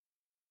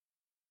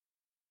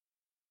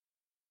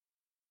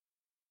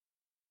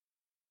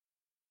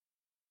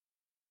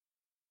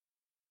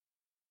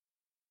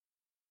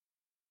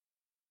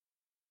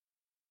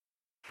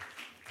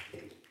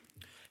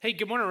Hey,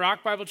 good morning,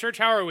 Rock Bible Church.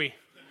 How are we?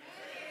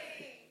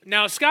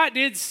 Now, Scott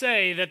did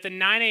say that the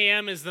 9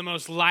 a.m. is the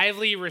most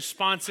lively,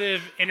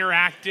 responsive,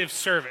 interactive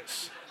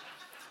service.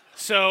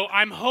 So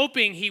I'm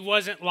hoping he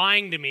wasn't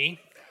lying to me.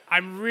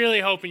 I'm really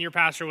hoping your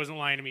pastor wasn't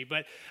lying to me.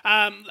 But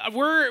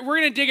we're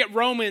going to dig at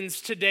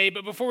Romans today.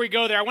 But before we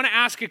go there, I want to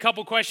ask a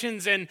couple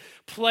questions and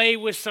play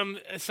with some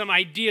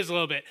ideas a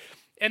little bit.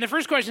 And the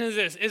first question is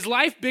this: is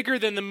life bigger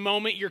than the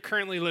moment you're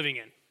currently living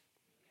in?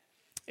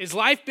 Is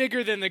life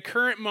bigger than the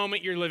current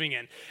moment you're living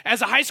in?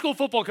 As a high school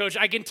football coach,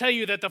 I can tell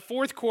you that the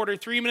fourth quarter,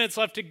 3 minutes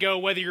left to go,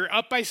 whether you're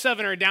up by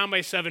 7 or down by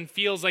 7,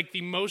 feels like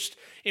the most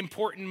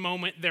important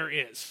moment there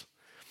is.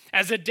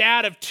 As a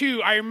dad of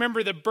 2, I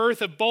remember the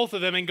birth of both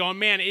of them and going,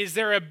 man, is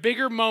there a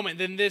bigger moment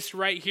than this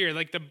right here,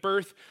 like the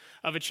birth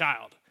of a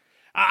child?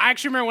 I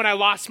actually remember when I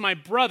lost my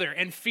brother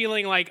and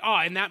feeling like,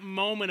 in that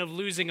moment of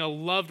losing a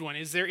loved one,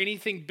 is there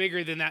anything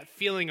bigger than that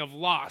feeling of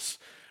loss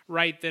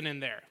right then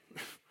and there?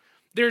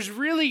 There's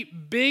really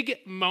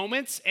big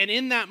moments, and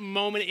in that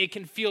moment, it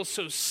can feel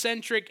so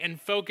centric and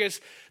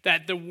focused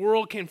that the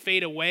world can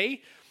fade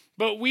away.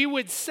 But we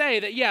would say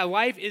that,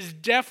 life is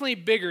definitely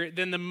bigger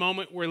than the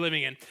moment we're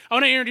living in. I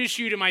want to introduce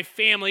you to my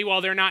family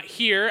while they're not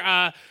here.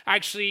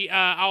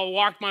 I'll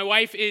walk. My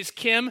wife is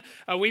Kim.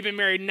 We've been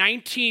married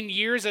 19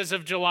 years as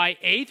of July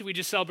 8th. We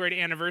just celebrated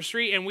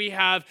anniversary. And we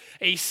have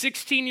a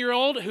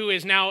 16-year-old who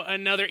is now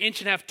another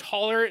inch and a half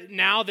taller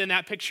now than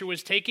that picture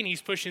was taken.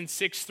 He's pushing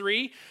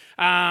 6'3".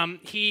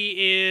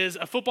 He is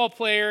a football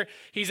player.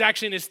 He's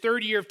actually in his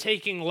 3rd year of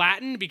taking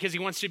Latin because he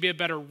wants to be a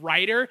better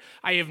writer.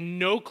 I have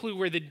no clue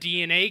where the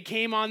DNA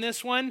came on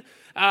this one.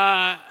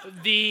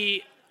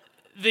 The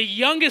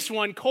youngest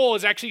one, Cole,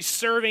 is actually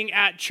serving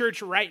at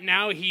church right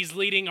now. He's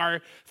leading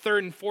our 3rd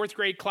and 4th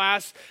grade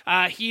class.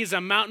 He's a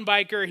mountain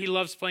biker. He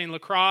loves playing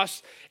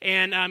lacrosse.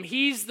 And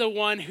he's the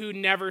one who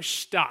never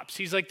stops.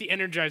 He's like the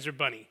Energizer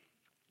Bunny.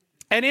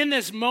 And in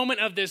this moment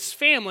of this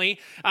family,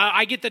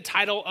 I get the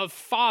title of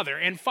father.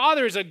 And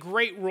father is a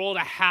great role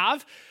to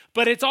have,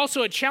 but it's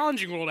also a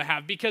challenging role to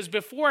have because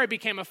before I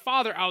became a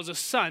father, I was a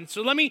son.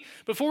 So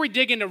before we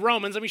dig into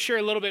Romans, let me share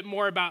a little bit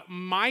more about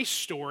my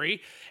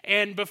story.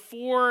 And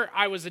before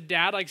I was a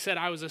dad, like I said,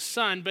 I was a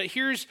son. But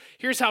here's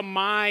how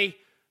my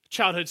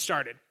childhood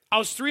started. I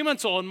was 3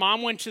 months old.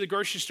 Mom went to the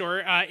grocery store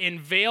in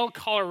Vail,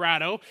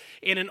 Colorado,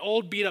 in an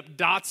old beat-up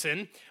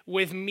Datsun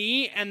with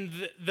me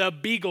and the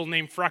beagle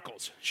named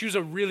Freckles. She was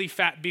a really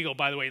fat beagle,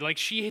 by the way. Like,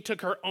 she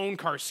took her own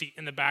car seat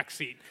in the back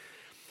seat.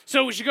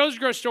 So she goes to the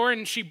grocery store,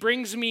 and she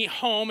brings me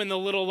home in the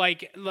little,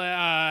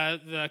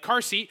 the car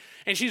seat,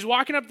 and she's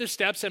walking up the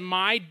steps, and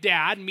my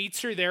dad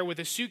meets her there with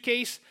a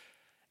suitcase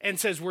and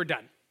says, "We're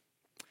done."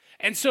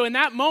 And so in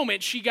that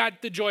moment, she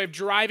got the joy of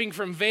driving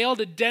from Vail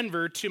to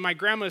Denver to my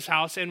grandma's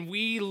house, and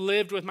we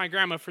lived with my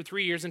grandma for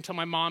 3 years until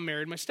my mom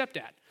married my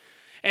stepdad.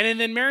 And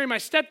then marrying my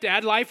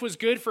stepdad, life was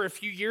good for a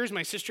few years.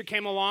 My sister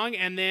came along,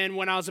 and then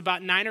when I was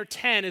about 9 or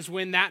 10 is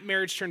when that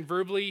marriage turned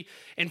verbally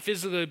and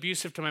physically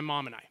abusive to my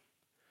mom and I.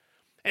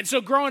 And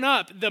so growing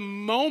up, the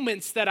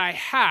moments that I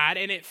had,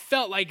 and it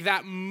felt like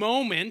that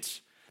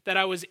moment that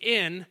I was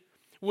in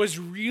was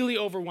really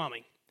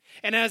overwhelming.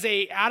 And as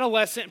a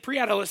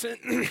pre-adolescent,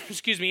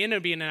 ended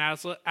up being an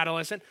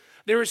adolescent,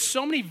 there were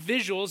so many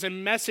visuals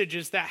and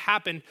messages that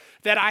happened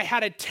that I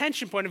had a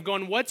tension point of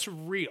going, what's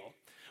real?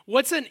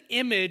 What's an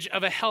image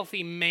of a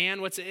healthy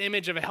man? What's an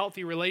image of a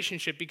healthy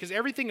relationship? Because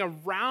everything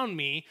around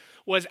me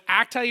was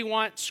act how you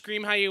want,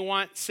 scream how you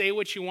want, say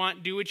what you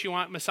want, do what you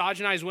want,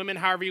 misogynize women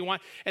however you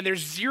want, and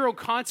there's zero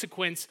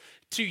consequence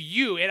to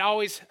you. It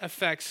always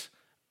affects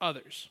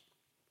others.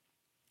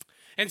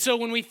 And so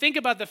when we think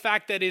about the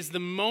fact that is the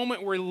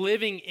moment we're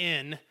living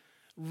in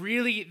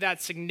really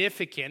that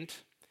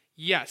significant?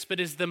 Yes, but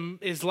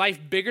is life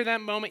bigger than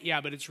that moment? Yeah,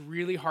 but it's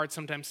really hard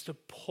sometimes to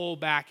pull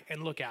back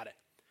and look at it.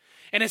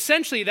 And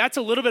essentially, that's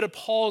a little bit of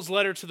Paul's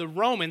letter to the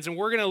Romans, and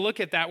we're going to look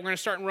at that. We're going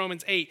to start in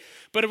Romans 8.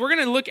 But we're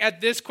going to look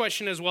at this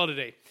question as well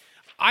today.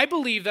 I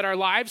believe that our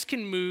lives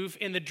can move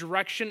in the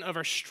direction of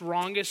our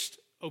strongest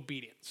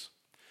obedience.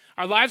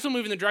 Our lives will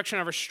move in the direction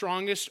of our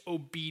strongest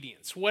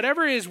obedience.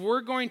 Whatever it is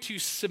we're going to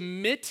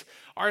submit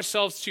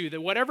ourselves to, that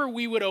whatever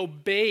we would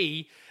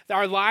obey, that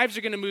our lives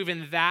are going to move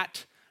in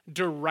that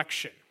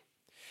direction.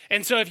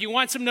 And so if you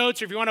want some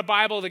notes or if you want a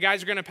Bible, the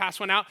guys are going to pass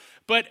one out.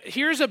 But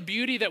here's a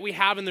beauty that we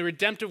have in the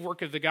redemptive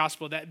work of the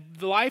gospel, that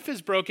life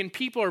is broken,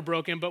 people are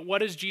broken, but what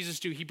does Jesus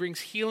do? He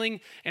brings healing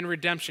and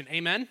redemption.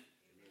 Amen?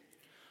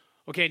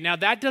 Okay, now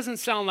that doesn't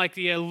sound like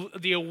the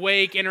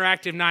awake,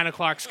 interactive 9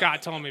 o'clock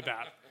Scott told me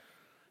about.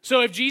 So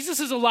if Jesus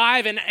is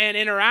alive and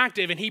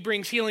interactive and he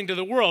brings healing to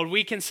the world,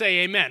 we can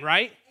say amen,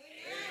 right?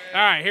 Amen.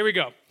 All right, here we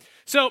go.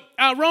 So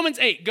Romans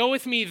 8, go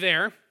with me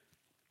there.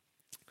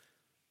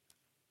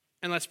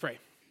 And let's pray.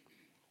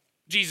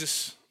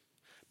 Jesus,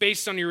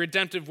 based on your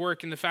redemptive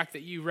work and the fact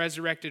that you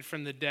resurrected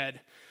from the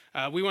dead,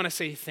 we want to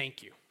say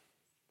thank you.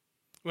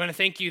 We want to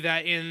thank you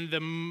that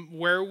in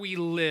where we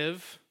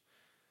live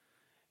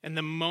and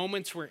the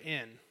moments we're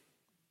in,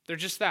 they're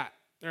just that.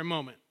 They're a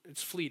moment.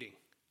 It's fleeting.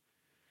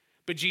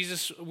 But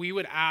Jesus, we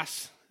would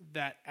ask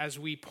that as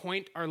we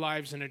point our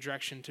lives in a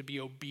direction to be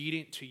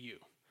obedient to you,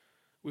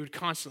 we would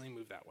constantly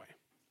move that way.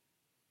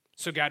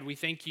 So God, we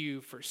thank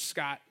you for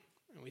Scott,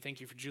 and we thank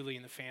you for Julie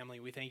and the family.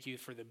 We thank you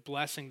for the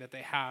blessing that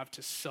they have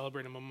to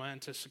celebrate a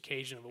momentous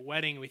occasion of a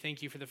wedding. We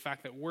thank you for the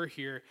fact that we're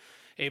here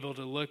able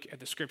to look at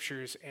the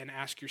scriptures and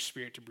ask your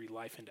Spirit to breathe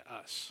life into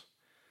us.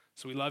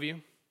 So we love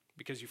you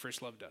because you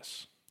first loved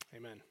us.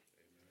 Amen.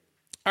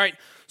 All right,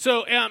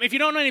 so if you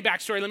don't know any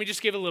backstory, let me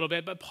just give a little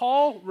bit. But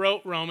Paul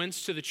wrote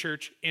Romans to the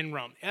church in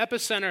Rome,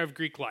 epicenter of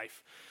Greek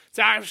life. It's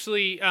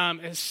actually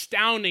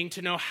astounding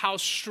to know how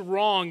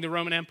strong the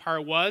Roman Empire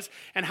was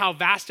and how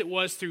vast it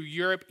was through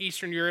Europe,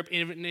 Eastern Europe,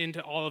 even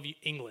into all of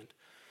England.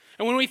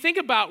 And when we think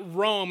about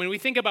Rome and we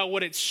think about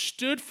what it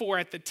stood for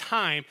at the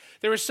time,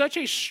 there was such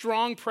a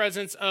strong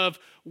presence of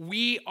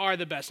we are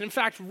the best. In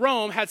fact,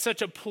 Rome had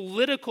such a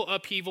political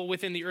upheaval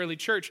within the early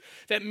church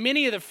that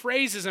many of the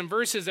phrases and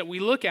verses that we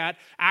look at,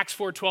 Acts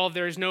 4:12,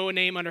 there is no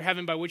name under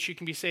heaven by which you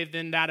can be saved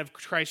than that of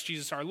Christ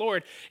Jesus our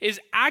Lord, is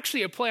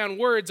actually a play on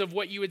words of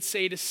what you would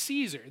say to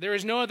Caesar. There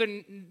is no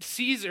other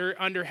Caesar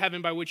under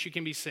heaven by which you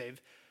can be saved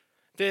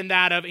than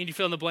that of, and you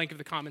fill in the blank of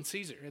the common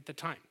Caesar at the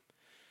time.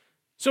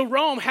 So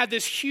Rome had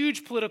this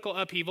huge political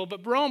upheaval,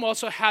 but Rome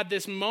also had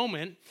this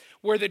moment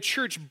where the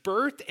church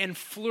birthed and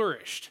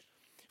flourished.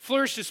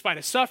 Flourished despite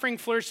a suffering,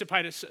 flourished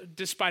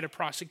despite a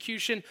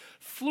prosecution,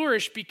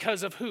 flourished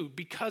because of who?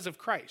 Because of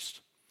Christ.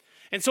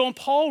 And so when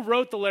Paul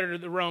wrote the letter to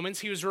the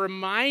Romans, he was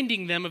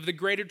reminding them of the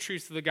greater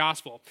truths of the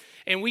gospel.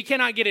 And we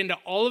cannot get into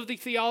all of the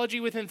theology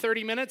within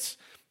 30 minutes,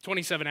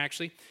 27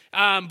 actually,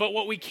 but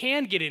what we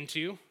can get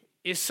into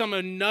is some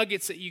of the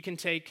nuggets that you can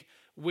take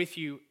with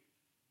you.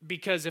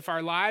 Because if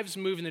our lives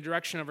move in the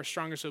direction of our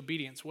strongest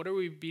obedience, what are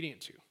we obedient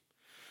to?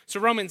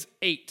 So Romans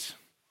 8,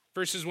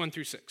 verses 1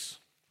 through 6.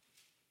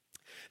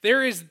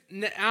 There is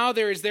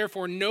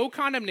therefore no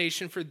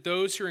condemnation for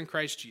those who are in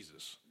Christ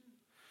Jesus.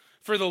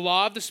 For the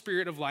law of the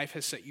Spirit of life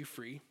has set you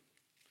free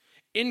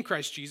in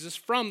Christ Jesus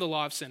from the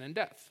law of sin and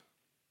death.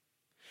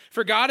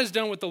 For God has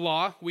done what the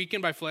law,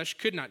 weakened by flesh,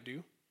 could not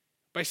do.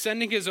 By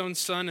sending his own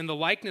Son in the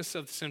likeness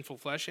of the sinful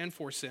flesh and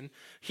for sin,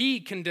 he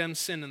condemned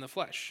sin in the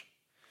flesh,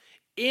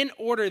 in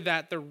order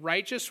that the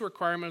righteous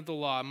requirement of the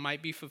law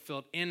might be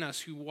fulfilled in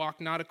us who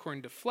walk not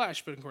according to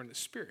flesh, but according to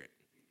the Spirit.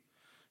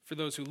 For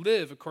those who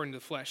live according to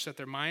the flesh set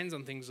their minds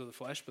on things of the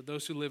flesh, but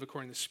those who live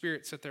according to the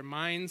Spirit set their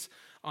minds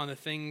on the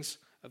things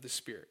of the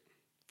Spirit.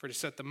 For to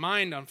set the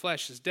mind on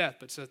flesh is death,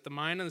 but to set the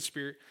mind on the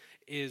Spirit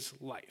is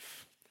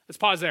life. Let's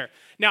pause there.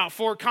 Now,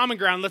 for common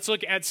ground, let's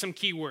look at some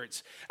key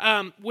words.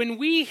 When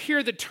we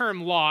hear the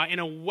term law in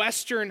a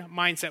Western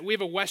mindset, we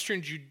have a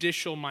Western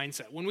judicial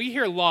mindset. When we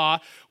hear law,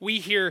 we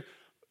hear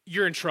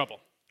you're in trouble,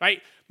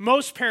 right?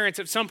 Most parents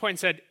at some point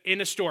said,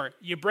 in a store,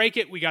 you break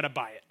it, we got to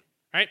buy it,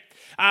 right?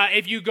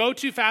 If you go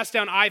too fast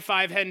down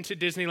I-5 heading to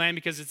Disneyland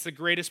because it's the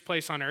greatest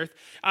place on earth,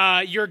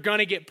 you're going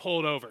to get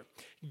pulled over.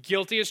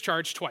 Guilty as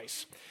charged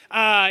twice.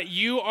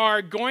 You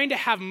are going to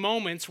have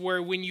moments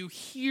where when you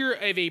hear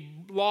of a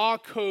law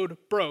code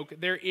broke,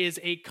 there is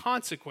a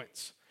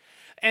consequence.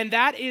 And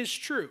that is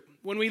true.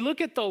 When we look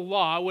at the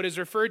law, what is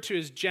referred to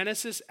as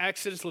Genesis,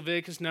 Exodus,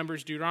 Leviticus,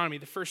 Numbers, Deuteronomy,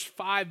 the first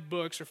 5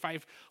 books or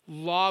 5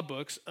 law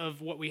books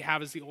of what we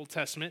have as the Old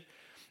Testament,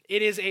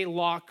 it is a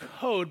law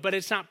code, but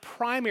it's not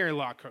primary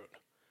law code.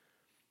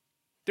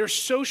 There's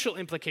social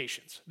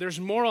implications, there's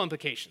moral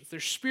implications,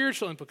 there's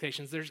spiritual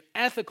implications, there's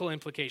ethical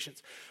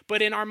implications.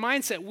 But in our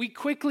mindset, we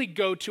quickly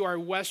go to our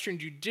Western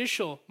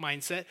judicial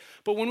mindset.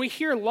 But when we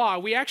hear law,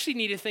 we actually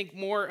need to think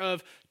more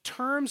of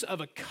terms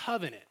of a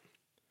covenant.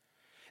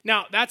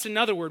 Now, that's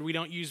another word we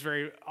don't use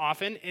very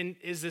often, and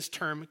is this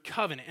term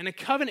covenant. And a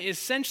covenant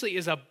essentially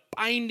is a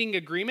binding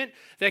agreement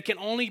that can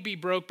only be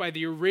broke by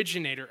the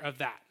originator of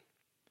that.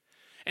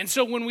 And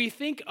so when we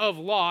think of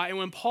law, and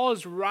when Paul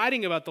is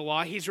writing about the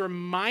law, he's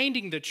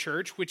reminding the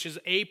church, which is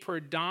a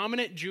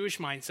predominant Jewish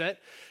mindset,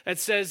 that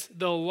says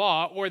the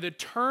law, or the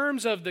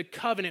terms of the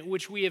covenant,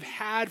 which we have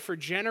had for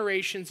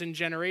generations and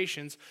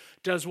generations,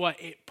 does what?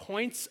 It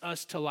points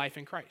us to life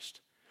in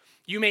Christ.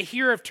 You may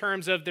hear of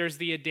terms of there's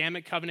the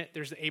Adamic covenant,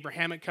 there's the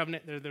Abrahamic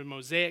covenant, there's the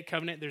Mosaic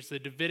covenant, there's the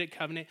Davidic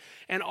covenant,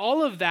 and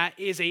all of that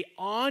is an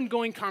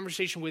ongoing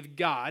conversation with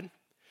God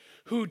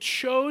who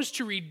chose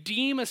to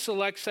redeem a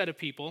select set of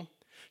people,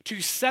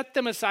 to set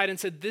them aside and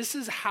said, this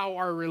is how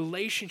our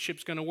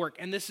relationship's going to work,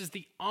 and this is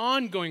the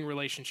ongoing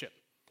relationship.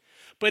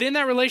 But in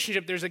that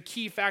relationship, there's a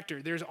key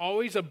factor. There's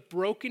always a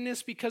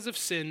brokenness because of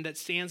sin that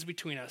stands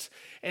between us,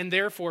 and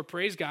therefore,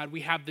 praise God,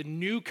 we have the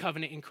new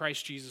covenant in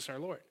Christ Jesus our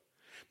Lord.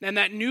 And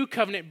that new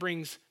covenant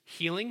brings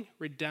healing,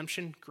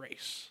 redemption,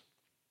 grace.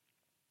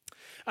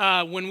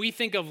 When we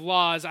think of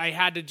laws, I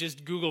had to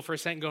just Google for a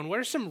second going, what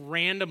are some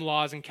random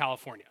laws in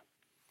California?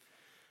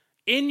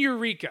 In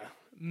Eureka,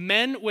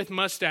 men with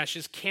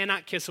mustaches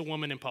cannot kiss a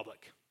woman in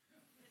public.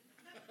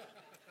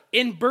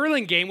 In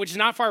Burlingame, which is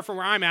not far from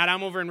where I'm at,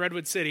 I'm over in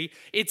Redwood City,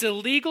 it's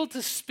illegal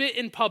to spit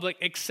in public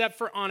except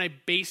for on a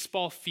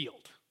baseball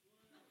field.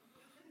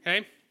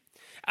 Okay?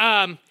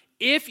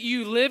 If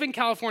you live in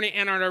California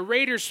and are a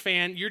Raiders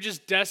fan, you're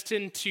just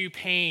destined to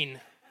pain.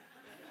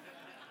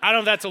 I don't know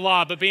if that's a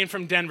law, but being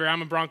from Denver,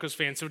 I'm a Broncos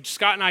fan. So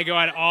Scott and I go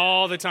at it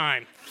all the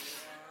time.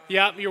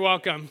 Yep, you're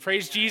welcome.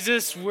 Praise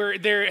Jesus.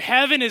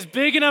 Heaven is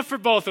big enough for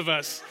both of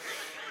us.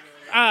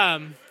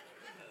 The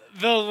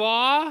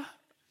law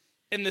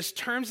and the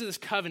terms of this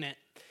covenant,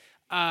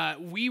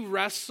 we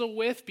wrestle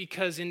with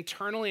because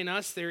internally in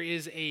us, there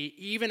is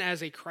even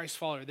as a Christ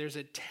follower, there's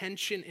a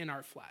tension in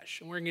our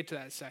flesh. And we're going to get to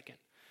that in a second.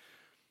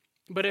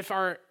 But if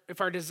our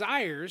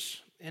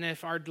desires and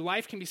if our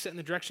life can be set in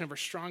the direction of our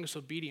strongest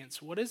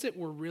obedience, what is it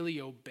we're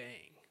really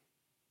obeying?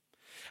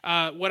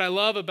 What I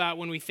love about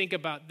when we think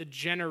about the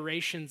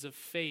generations of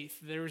faith,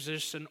 there's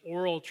just an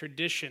oral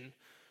tradition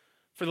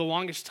for the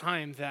longest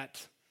time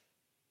that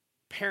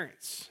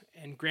parents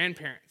and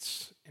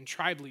grandparents and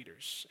tribe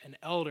leaders and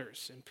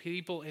elders and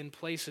people in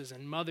places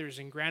and mothers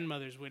and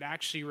grandmothers would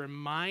actually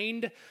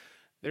remind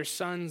their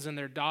sons and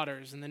their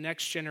daughters and the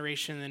next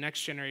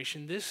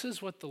generation, this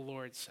is what the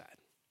Lord said.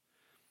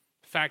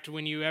 In fact,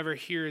 when you ever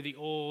hear the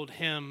old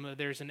hymn,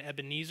 there's an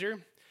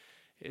Ebenezer,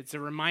 it's a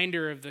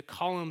reminder of the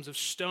columns of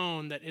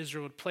stone that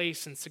Israel would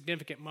place in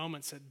significant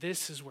moments that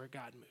this is where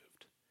God moved.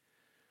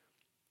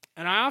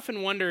 And I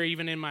often wonder,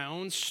 even in my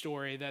own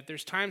story, that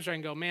there's times where I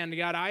can go, man,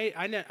 God, I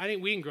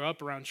think we didn't grow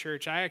up around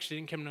church. I actually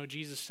didn't come to know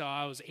Jesus till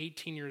I was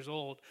 18 years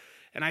old.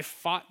 And I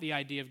fought the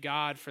idea of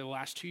God for the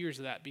last 2 years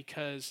of that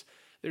because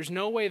there's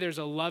no way there's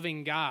a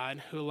loving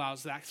God who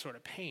allows that sort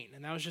of pain.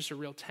 And that was just a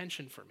real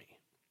tension for me.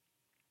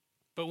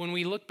 But when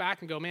we look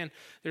back and go, man,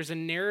 there's a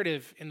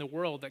narrative in the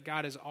world that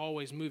God is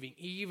always moving,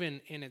 even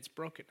in its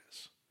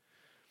brokenness.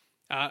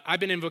 I've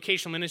been in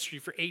vocational ministry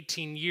for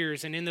 18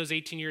 years, and in those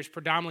 18 years,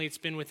 predominantly it's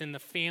been within the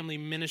family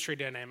ministry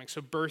dynamic,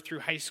 so birth through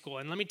high school.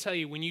 And let me tell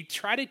you, when you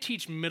try to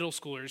teach middle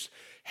schoolers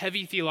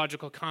heavy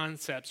theological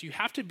concepts, you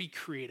have to be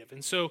creative.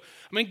 And so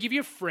I'm going to give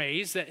you a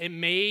phrase that it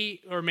may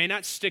or may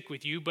not stick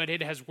with you, but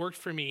it has worked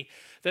for me,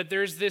 that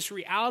there's this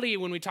reality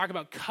when we talk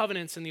about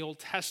covenants in the Old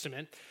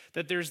Testament,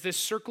 that there's this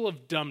circle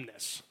of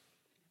dumbness.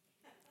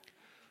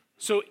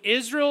 So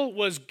Israel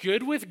was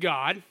good with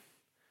God.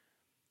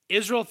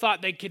 Israel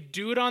thought they could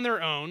do it on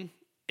their own.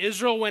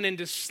 Israel went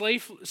into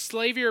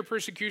slavery or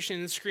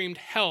persecution and screamed,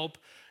 help.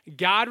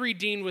 God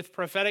redeemed with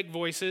prophetic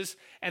voices,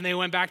 and they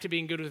went back to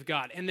being good with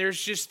God. And there's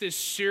just this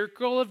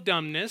circle of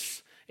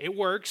dumbness. It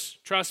works.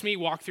 Trust me,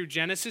 walk through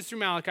Genesis through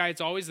Malachi.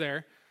 It's always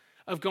there.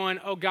 Of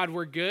going, oh, God,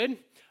 we're good.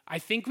 I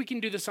think we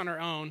can do this on our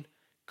own.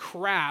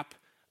 Crap.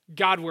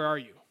 God, where are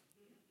you?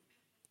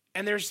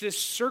 And there's this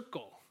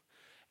circle.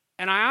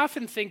 And I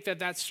often think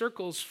that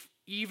circle's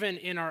even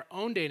in our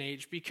own day and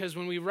age, because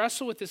when we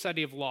wrestle with this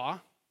idea of law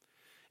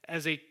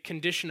as a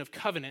condition of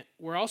covenant,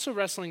 we're also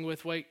wrestling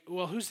with,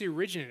 well, who's the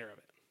originator of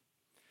it?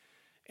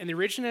 And the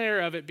originator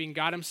of it being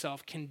God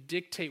himself can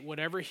dictate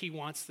whatever he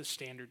wants the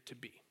standard to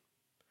be.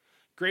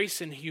 Grace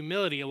and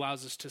humility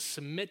allows us to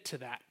submit to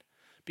that,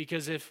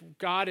 because if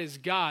God is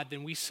God,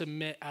 then we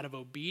submit out of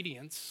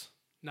obedience,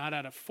 not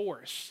out of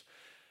force.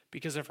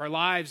 Because if our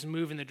lives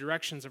move in the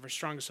directions of our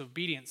strongest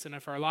obedience, and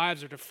if our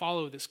lives are to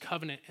follow this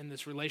covenant and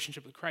this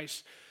relationship with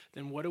Christ,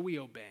 then what are we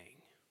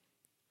obeying?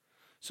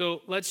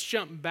 So let's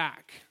jump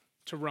back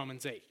to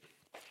Romans 8.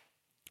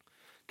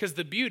 Because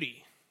the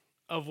beauty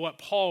of what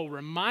Paul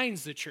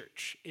reminds the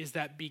church is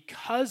that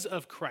because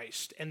of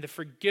Christ and the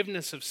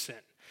forgiveness of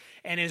sin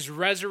and his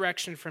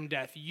resurrection from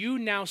death, you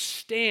now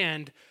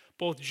stand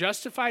both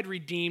justified,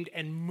 redeemed,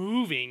 and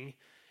moving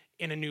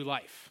in a new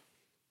life.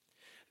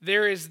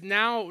 There is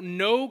now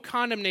no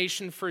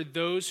condemnation for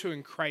those who are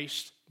in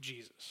Christ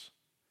Jesus.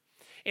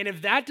 And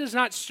if that does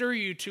not stir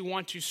you to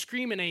want to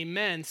scream an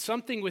amen,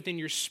 something within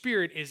your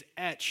spirit is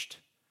etched.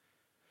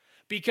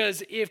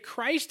 Because if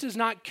Christ does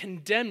not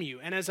condemn you,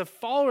 and as a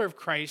follower of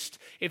Christ,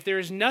 if there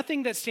is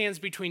nothing that stands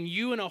between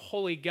you and a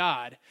holy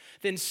God,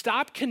 then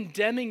stop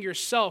condemning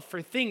yourself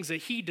for things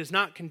that he does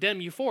not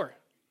condemn you for.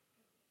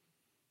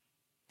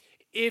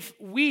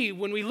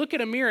 When we look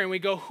at a mirror and we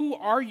go, who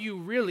are you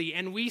really?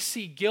 And we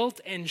see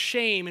guilt and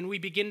shame, and we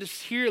begin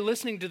to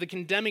listening to the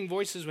condemning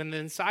voices within the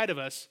inside of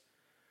us.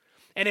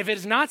 And if it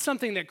is not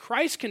something that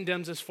Christ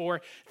condemns us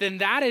for, then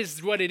that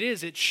is what it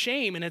is. It's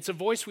shame, and it's a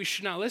voice we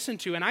should not listen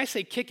to. And I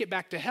say, kick it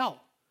back to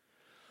hell.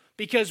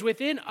 Because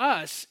within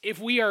us, if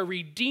we are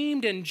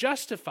redeemed and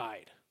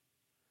justified,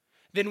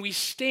 then we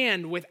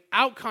stand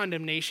without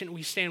condemnation,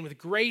 we stand with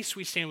grace,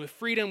 we stand with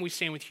freedom, we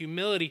stand with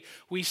humility.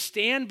 We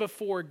stand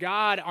before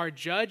God, our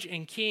judge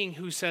and king,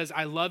 who says,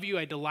 I love you,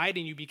 I delight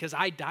in you because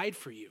I died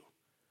for you.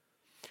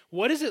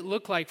 What does it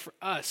look like for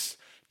us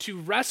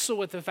to wrestle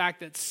with the fact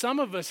that some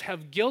of us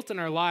have guilt in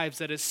our lives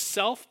that is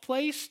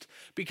self-placed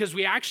because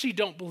we actually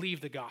don't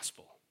believe the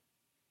gospel?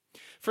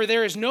 For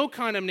there is no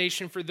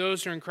condemnation for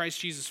those who are in Christ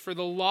Jesus. For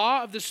the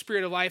law of the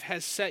Spirit of life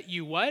has set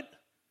you what?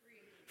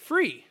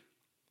 Free.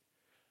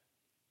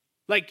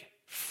 Like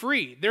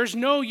free. There's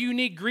no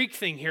unique Greek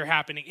thing here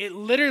happening. It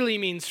literally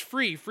means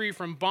free. Free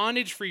from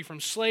bondage, free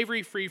from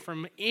slavery, free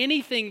from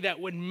anything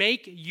that would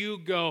make you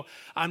go,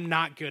 I'm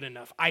not good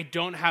enough. I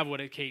don't have what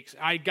it takes.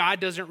 God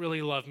doesn't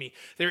really love me.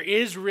 There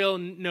is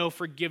no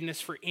forgiveness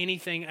for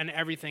anything and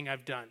everything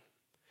I've done.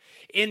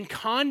 In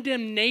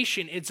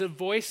condemnation, it's a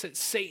voice that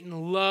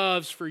Satan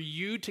loves for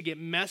you to get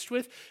messed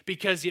with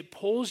because it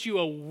pulls you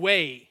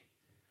away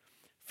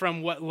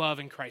from what love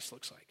in Christ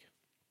looks like.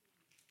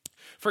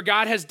 For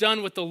God has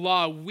done what the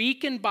law,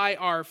 weakened by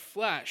our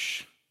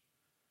flesh,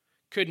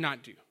 could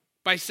not do,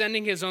 by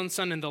sending his own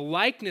Son in the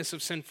likeness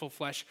of sinful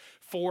flesh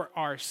for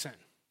our sin.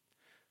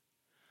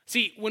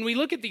 See, when we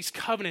look at these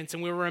covenants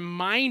and we're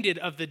reminded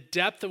of the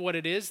depth of what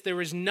it is,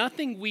 there is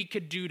nothing we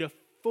could do to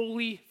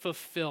fully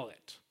fulfill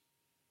it.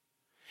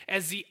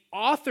 As the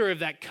author of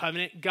that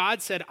covenant,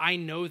 God said, I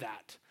know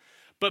that.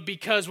 But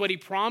because what he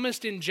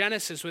promised in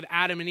Genesis with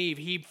Adam and Eve,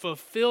 he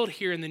fulfilled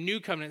here in the new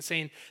covenant,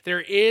 saying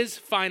there is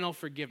final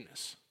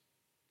forgiveness.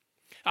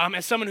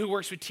 As someone who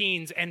works with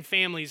teens and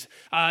families,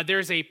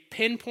 there's a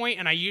pinpoint,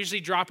 and I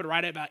usually drop it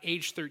right at about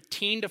age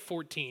 13 to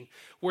 14,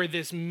 where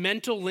this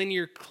mental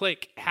linear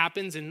click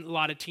happens in a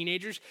lot of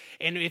teenagers.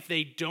 And if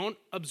they don't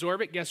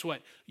absorb it, guess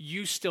what?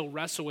 You still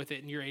wrestle with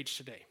it in your age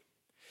today.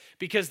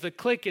 Because the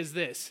click is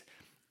this: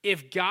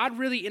 if God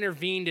really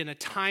intervened in a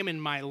time in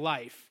my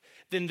life,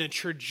 then the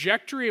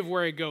trajectory of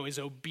where I go is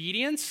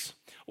obedience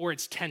or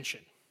it's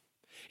tension.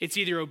 It's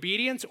either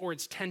obedience or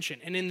it's tension.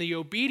 And in the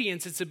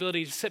obedience, it's the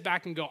ability to sit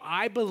back and go,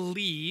 I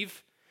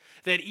believe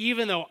that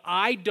even though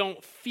I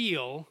don't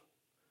feel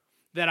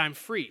that I'm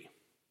free,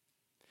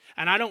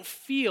 and I don't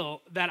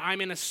feel that I'm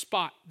in a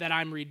spot that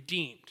I'm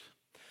redeemed,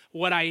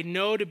 what I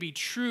know to be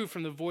true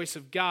from the voice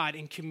of God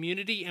in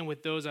community and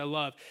with those I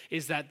love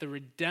is that the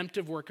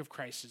redemptive work of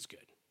Christ is good.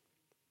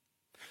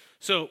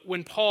 So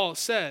when Paul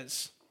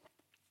says,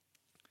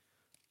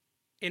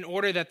 in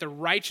order that the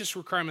righteous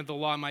requirement of the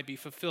law might be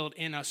fulfilled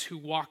in us who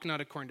walk not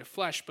according to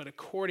flesh, but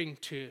according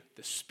to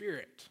the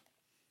Spirit.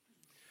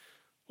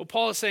 What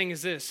Paul is saying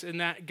is this, in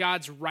that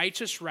God's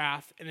righteous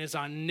wrath and his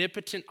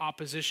omnipotent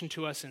opposition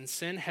to us in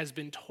sin has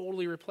been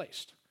totally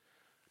replaced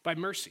by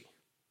mercy,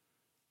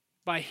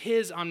 by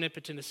his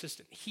omnipotent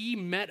assistant. He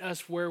met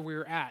us where we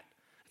were at.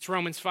 It's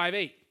Romans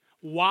 5:8.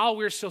 While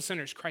we're still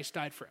sinners, Christ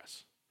died for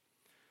us.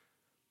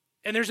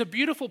 And there's a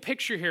beautiful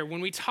picture here.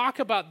 When we talk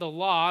about the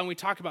law and we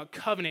talk about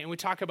covenant and we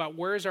talk about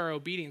where's our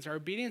obedience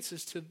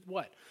is to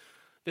what?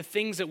 The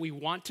things that we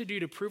want to do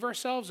to prove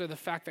ourselves, or the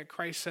fact that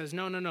Christ says,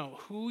 no.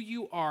 Who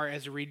you are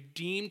as a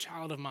redeemed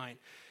child of mine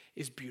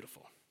is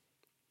beautiful.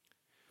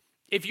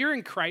 If you're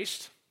in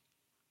Christ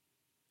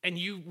and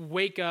you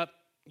wake up,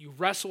 you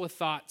wrestle with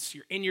thoughts,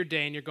 you're in your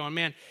day and you're going,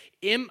 man,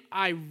 am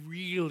I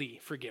really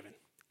forgiven?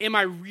 Am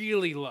I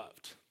really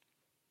loved?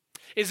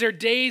 Is there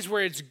days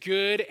where it's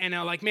good and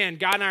I'm like, man,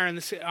 God and I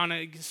are on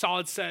a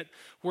solid set.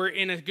 We're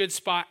in a good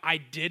spot. I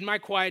did my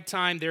quiet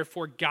time.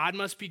 Therefore, God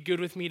must be good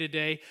with me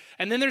today.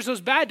 And then there's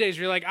those bad days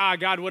where you're like,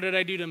 God, what did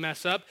I do to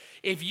mess up?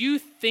 If you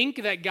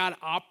think that God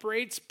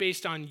operates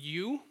based on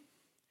you,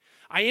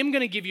 I am going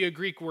to give you a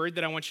Greek word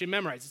that I want you to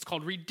memorize. It's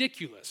called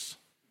ridiculous.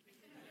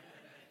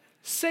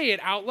 Say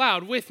it out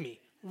loud with me.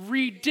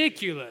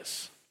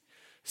 Ridiculous.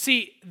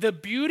 See, the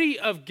beauty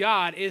of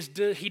God is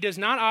he does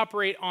not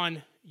operate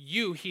on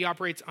you, he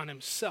operates on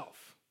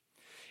himself.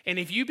 And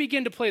if you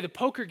begin to play the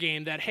poker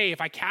game that, hey,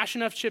 if I cash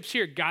enough chips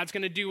here, God's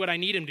going to do what I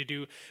need him to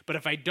do. But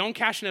if I don't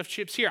cash enough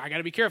chips here, I got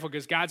to be careful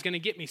because God's going to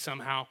get me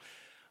somehow.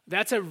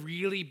 That's a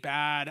really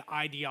bad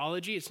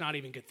ideology. It's not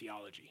even good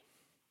theology.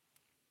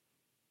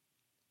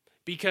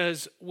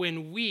 Because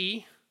when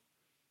we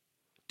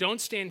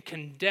don't stand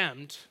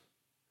condemned,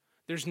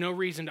 there's no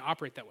reason to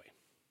operate that way.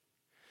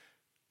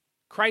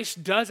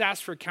 Christ does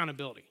ask for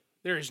accountability.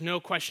 There is no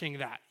questioning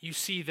that. You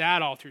see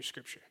that all through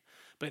Scripture.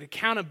 But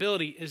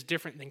accountability is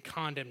different than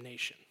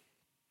condemnation.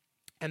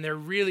 And there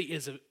really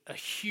is a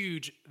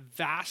huge,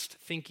 vast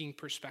thinking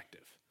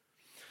perspective.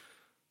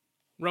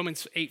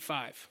 Romans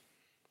 8:5.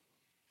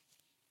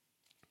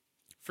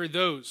 For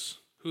those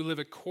who live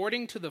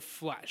according to the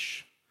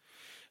flesh,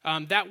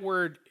 that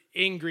word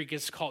in Greek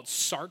is called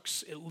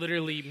sarx. It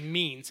literally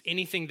means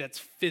anything that's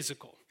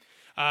physical.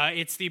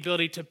 It's the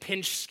ability to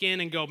pinch skin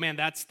and go, man,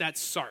 that's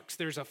sarx.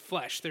 There's a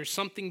flesh. There's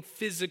something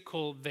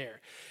physical there.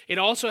 It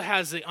also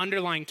has the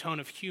underlying tone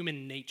of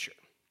human nature.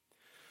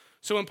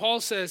 So when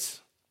Paul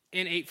says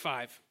in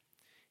 8:5,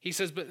 he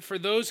says, but for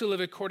those who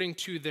live according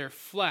to their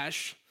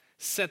flesh,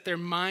 set their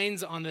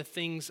minds on the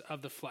things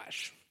of the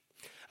flesh.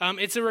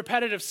 It's a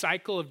repetitive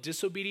cycle of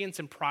disobedience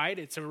and pride.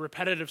 It's a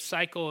repetitive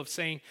cycle of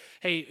saying,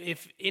 hey,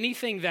 if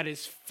anything that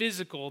is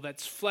physical,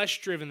 that's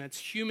flesh-driven, that's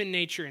human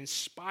nature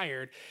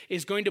inspired,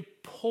 is going to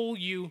pull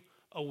you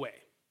away.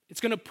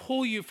 It's going to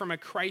pull you from a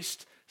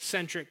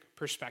Christ-centric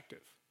perspective.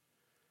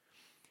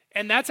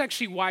 And that's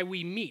actually why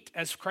we meet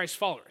as Christ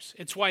followers.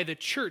 It's why the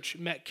church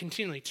met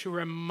continually, to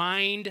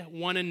remind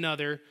one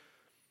another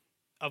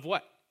of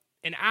what?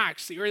 In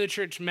Acts, the early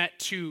church met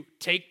to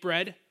take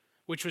bread,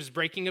 which was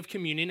breaking of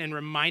communion and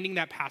reminding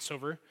that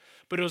Passover,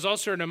 but it was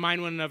also to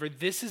remind one another,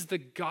 this is the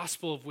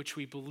gospel of which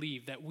we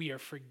believe, that we are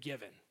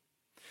forgiven.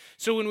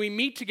 So when we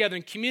meet together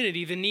in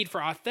community, the need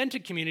for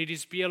authentic community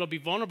is to be able to be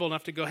vulnerable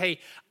enough to go, hey,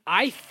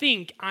 I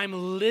think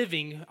I'm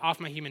living off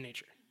my human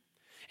nature.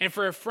 And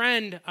for a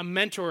friend, a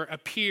mentor, a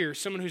peer,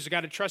 someone who's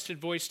got a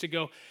trusted voice to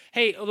go,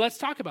 hey, let's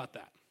talk about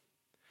that.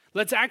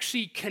 Let's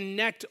actually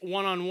connect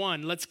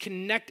one-on-one. Let's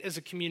connect as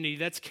a community.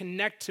 Let's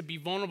connect to be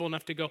vulnerable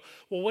enough to go,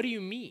 well, what do you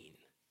mean?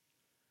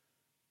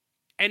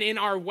 And in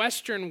our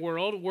Western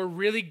world, we're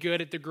really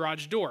good at the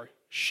garage door,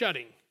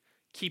 shutting,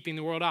 keeping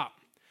the world out.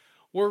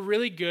 We're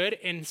really good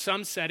in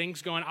some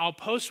settings going, I'll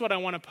post what I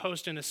want to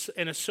post in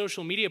a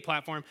social media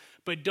platform,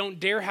 but don't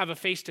dare have a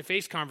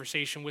face-to-face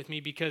conversation with me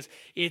because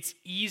it's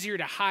easier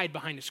to hide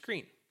behind a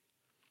screen.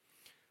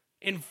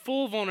 In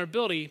full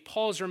vulnerability,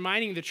 Paul is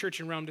reminding the church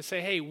in Rome to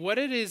say, hey, what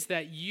it is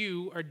that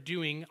you are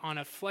doing on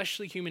a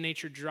fleshly human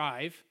nature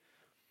drive,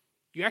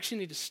 you actually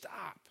need to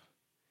stop.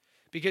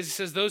 Because he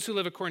says those who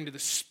live according to the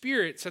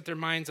Spirit set their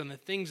minds on the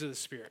things of the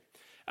Spirit.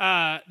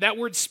 That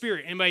word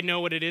spirit, anybody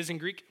know what it is in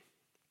Greek?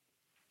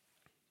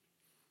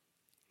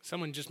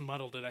 Someone just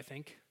muddled it, I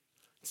think.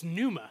 It's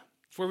pneuma.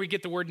 It's where we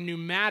get the word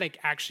pneumatic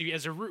actually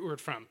as a root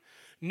word from.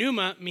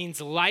 Pneuma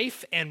means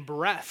life and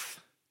breath.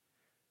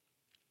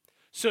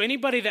 So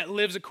anybody that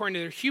lives according to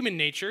their human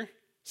nature,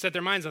 set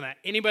their minds on that.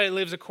 Anybody that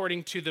lives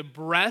according to the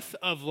breath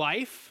of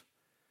life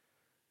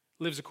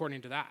lives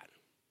according to that.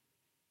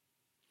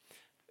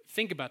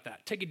 Think about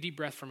that. Take a deep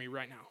breath for me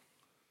right now.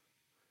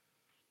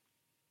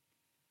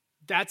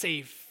 That's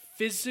a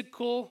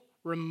physical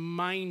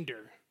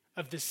reminder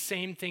of the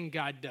same thing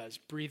God does.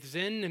 Breathes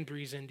in and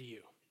breathes into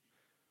you.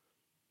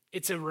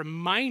 It's a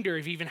reminder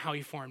of even how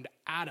he formed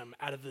Adam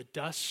out of the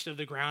dust of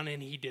the ground,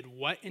 and he did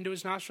what into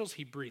his nostrils?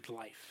 He breathed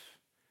life.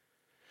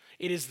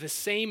 It is the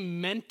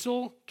same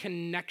mental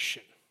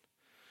connection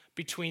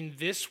between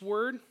this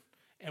word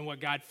and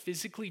what God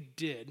physically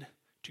did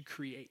to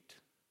create.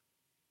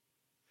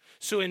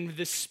 So in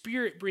the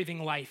Spirit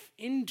breathing life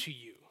into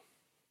you,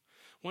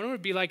 what it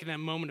would be like in that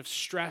moment of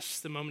stress,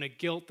 the moment of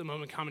guilt, the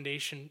moment of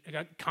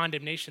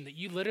condemnation, that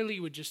you literally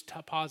would just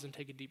pause and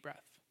take a deep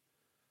breath.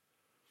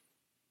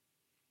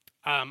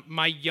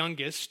 My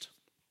youngest,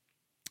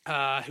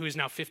 who is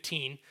now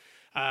 15,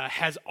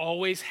 has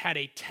always had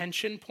a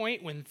tension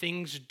point when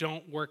things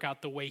don't work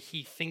out the way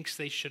he thinks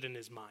they should in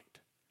his mind.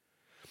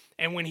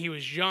 And when he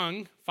was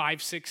young,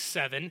 5, 6,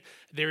 7,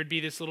 there would be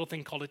this little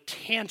thing called a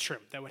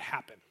tantrum that would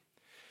happen.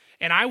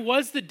 And I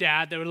was the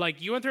dad that would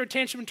like, you want to throw a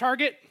tantrum in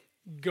Target?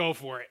 Go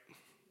for it.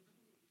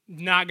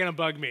 Not going to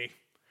bug me.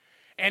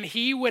 And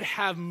he would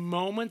have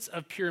moments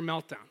of pure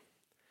meltdown.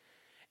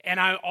 And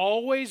I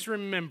always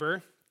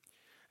remember,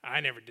 I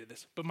never did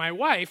this, but my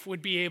wife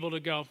would be able to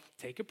go,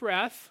 take a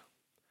breath.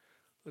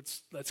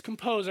 Let's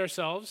compose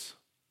ourselves.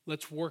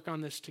 Let's work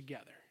on this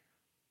together.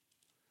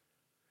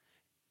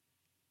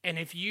 And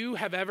if you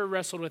have ever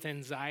wrestled with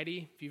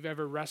anxiety, if you've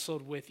ever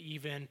wrestled with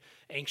even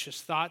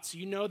anxious thoughts,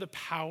 you know the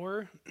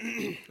power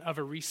of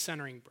a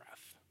recentering breath.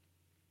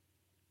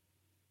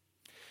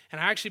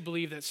 And I actually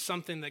believe that's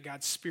something that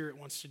God's Spirit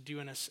wants to do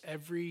in us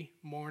every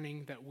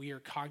morning that we are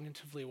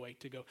cognitively awake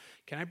to go,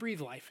 can I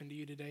breathe life into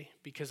you today?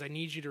 Because I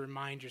need you to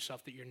remind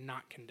yourself that you're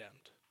not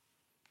condemned.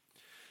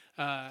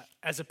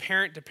 As a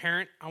parent to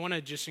parent, I want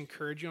to just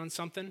encourage you on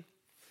something.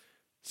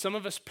 Some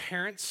of us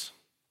parents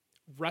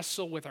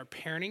wrestle with our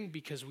parenting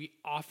because we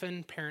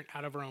often parent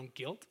out of our own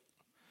guilt.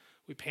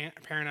 We parent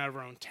out of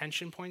our own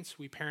tension points.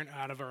 We parent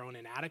out of our own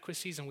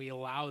inadequacies, and we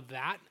allow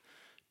that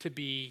to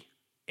be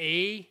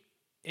a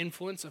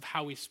influence of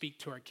how we speak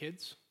to our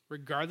kids,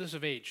 regardless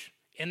of age,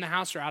 in the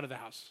house or out of the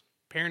house.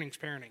 Parenting's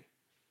parenting.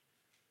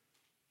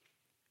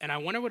 And I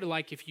wonder what it'd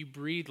like if you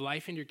breathe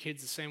life into your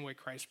kids the same way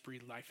Christ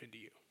breathed life into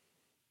you.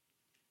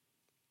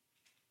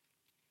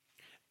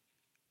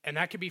 And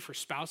that could be for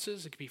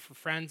spouses, it could be for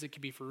friends, it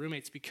could be for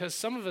roommates, because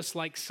some of us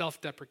like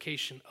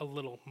self-deprecation a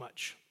little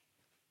much.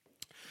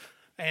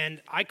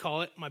 And I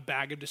call it my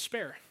bag of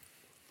despair.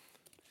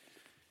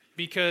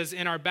 Because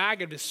in our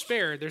bag of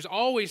despair, there's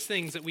always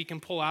things that we can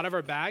pull out of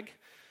our bag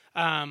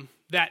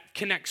that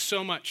connect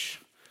so much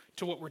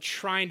to what we're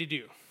trying to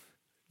do.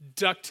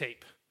 Duct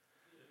tape.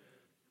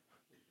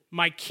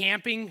 My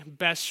camping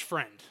best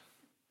friend.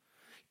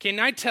 Can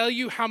I tell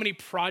you how many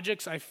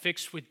projects I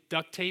fixed with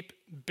duct tape,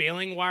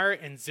 baling wire,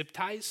 and zip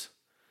ties?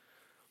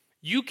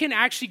 You can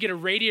actually get a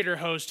radiator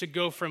hose to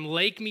go from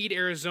Lake Mead,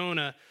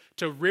 Arizona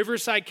to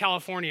Riverside,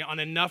 California on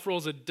enough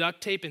rolls of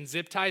duct tape and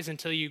zip ties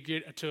until you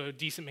get to a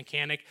decent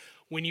mechanic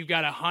when you've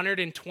got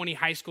 120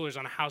 high schoolers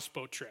on a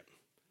houseboat trip.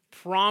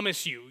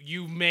 Promise you,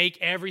 you make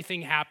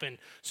everything happen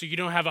so you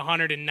don't have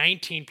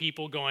 119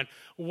 people going,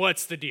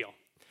 what's the deal?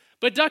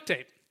 But duct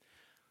tape.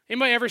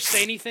 Anybody ever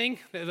say anything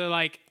that they're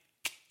like,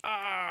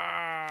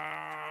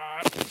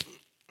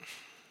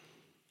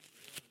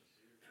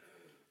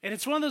 and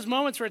it's one of those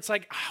moments where it's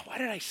like, why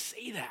did I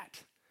say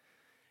that?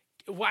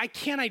 Why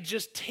can't I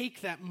just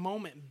take that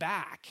moment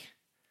back?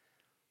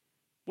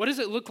 What does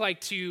it look like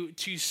to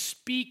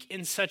speak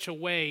in such a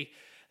way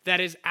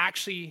that is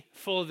actually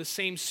full of the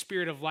same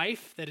spirit of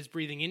life that is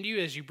breathing into you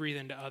as you breathe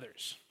into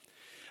others?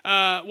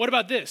 What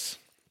about this?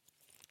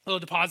 A little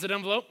deposit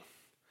envelope.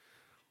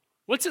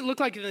 What's it look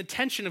like in the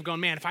tension of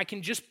going, man, if I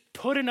can just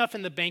put enough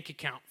in the bank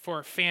account for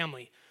a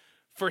family,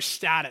 for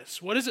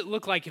status? What does it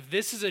look like if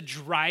this is a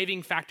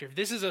driving factor, if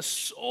this is a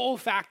sole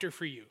factor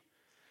for you?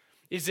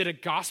 Is it a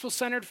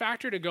gospel-centered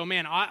factor to go,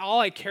 man,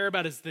 all I care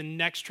about is the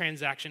next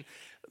transaction?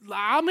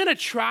 I'm going to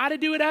try to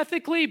do it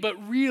ethically, but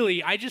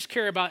really, I just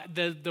care about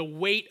the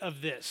weight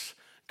of this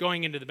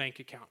going into the bank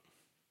account.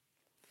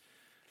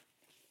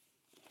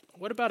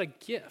 What about a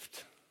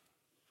gift?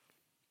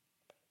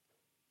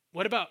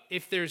 What about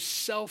if there's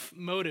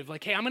self-motive?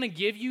 Like, hey, I'm going to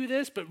give you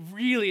this, but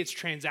really it's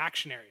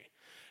transactionary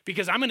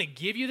because I'm going to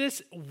give you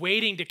this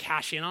waiting to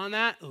cash in on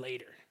that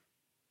later.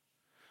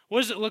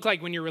 What does it look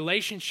like when your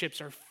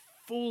relationships are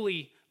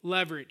fully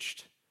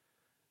leveraged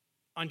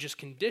on just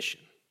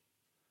condition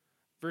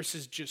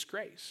versus just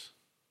grace?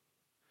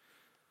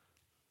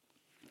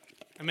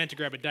 I meant to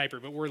grab a diaper,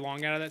 but we're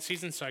long out of that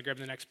season, so I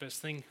grabbed the next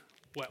best thing,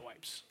 wet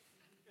wipes.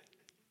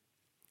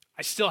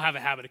 I still have a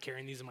habit of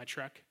carrying these in my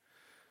truck.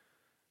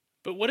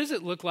 But what does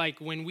it look like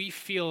when we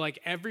feel like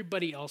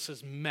everybody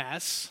else's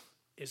mess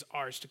is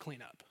ours to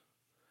clean up?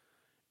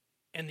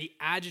 And the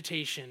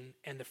agitation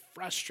and the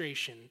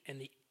frustration and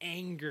the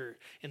anger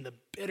and the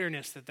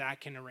bitterness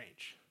that can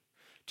arrange.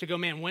 To go,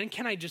 man, when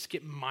can I just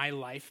get my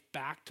life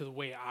back to the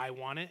way I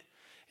want it?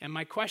 And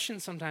my question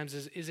sometimes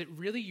is it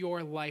really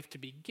your life to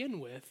begin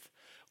with,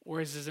 or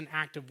is this an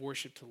act of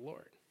worship to the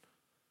Lord?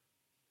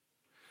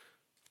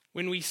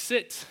 When we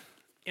sit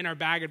in our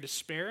bag of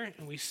despair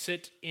and we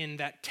sit in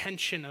that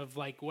tension of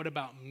like, what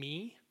about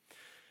me?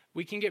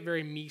 We can get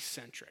very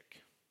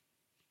me-centric.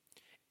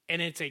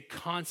 And it's a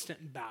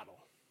constant battle.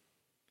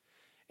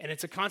 And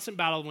it's a constant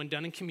battle when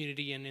done in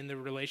community and in the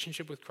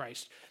relationship with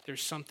Christ,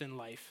 there's something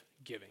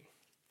life-giving.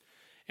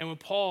 And when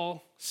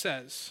Paul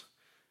says,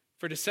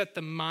 for to set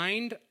the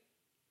mind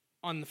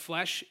on the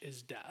flesh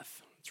is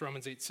death. It's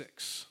Romans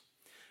 8:6.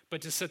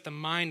 But to set the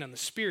mind on the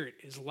spirit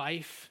is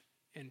life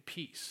and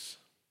peace.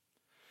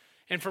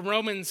 And from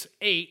Romans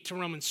 8 to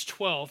Romans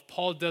 12,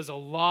 Paul does a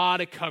lot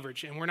of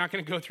coverage. And we're not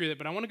going to go through that,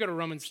 but I want to go to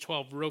Romans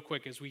 12 real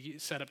quick as we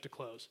set up to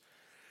close.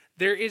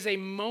 There is a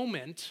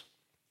moment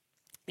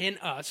in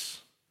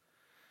us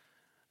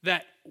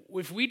that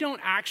if we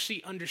don't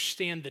actually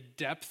understand the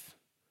depth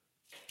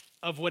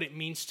of what it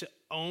means to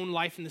own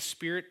life in the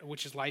Spirit,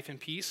 which is life and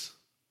peace,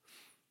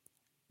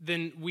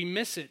 then we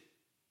miss it.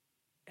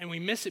 And we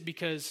miss it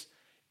because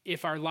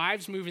if our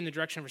lives move in the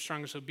direction of our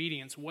strongest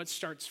obedience, what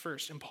starts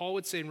first? And Paul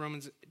would say in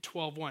Romans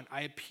 12:1,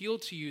 I appeal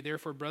to you,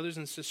 therefore, brothers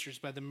and sisters,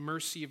 by the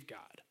mercy of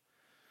God,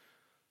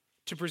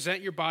 to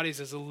present your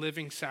bodies as a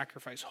living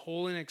sacrifice,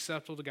 holy and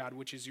acceptable to God,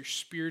 which is your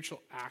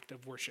spiritual act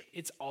of worship.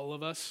 It's all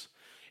of us.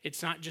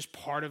 It's not just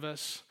part of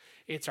us.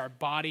 It's our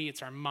body,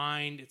 it's our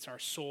mind, it's our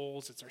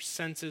souls, it's our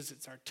senses,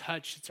 it's our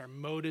touch, it's our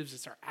motives,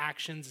 it's our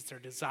actions, it's our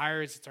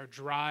desires, it's our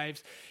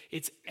drives.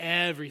 It's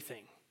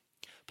everything.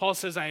 Paul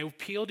says, I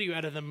appeal to you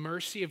out of the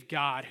mercy of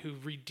God who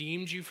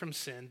redeemed you from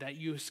sin, that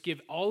you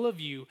give all of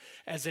you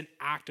as an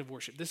act of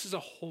worship. This is a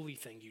holy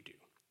thing you do.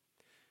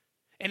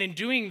 And in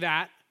doing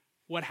that,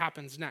 what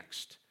happens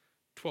next?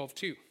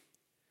 12:2.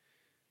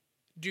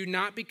 Do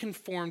not be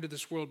conformed to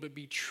this world, but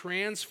be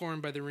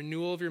transformed by the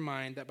renewal of your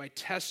mind, that by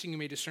testing you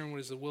may discern what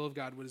is the will of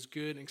God, what is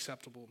good and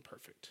acceptable and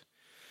perfect.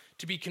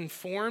 To be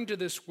conformed to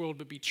this world,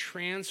 but be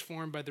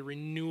transformed by the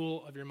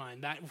renewal of your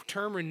mind. That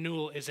term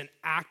renewal is an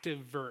active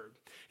verb.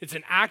 It's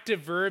an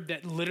active verb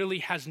that literally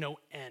has no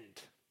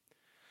end.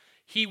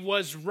 He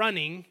was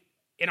running,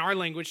 in our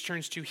language,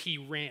 turns to he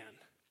ran.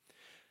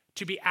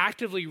 To be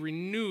actively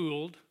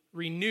renewed,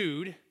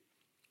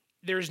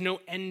 there is no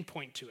end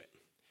point to it.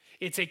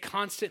 It's a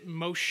constant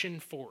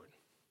motion forward.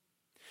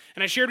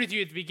 And I shared with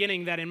you at the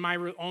beginning that in my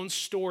own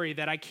story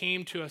that I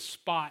came to a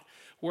spot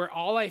where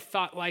all I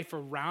thought life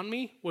around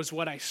me was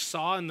what I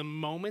saw in the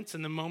moments,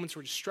 and the moments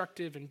were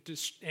destructive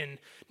and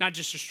not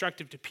just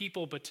destructive to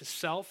people, but to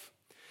self.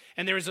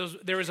 And there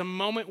was a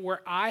moment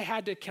where I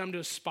had to come to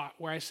a spot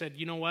where I said,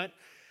 you know what?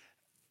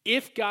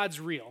 If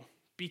God's real,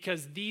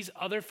 because these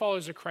other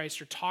followers of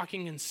Christ are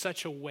talking in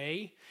such a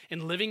way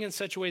and living in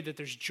such a way that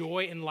there's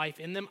joy and life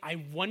in them, I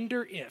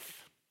wonder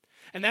if.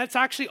 And that's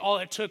actually all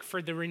it took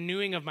for the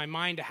renewing of my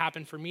mind to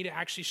happen, for me to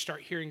actually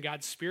start hearing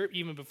God's Spirit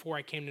even before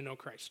I came to know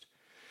Christ.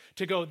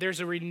 To go, there's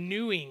a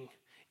renewing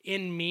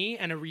in me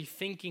and a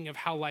rethinking of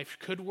how life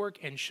could work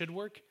and should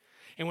work.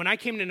 And when I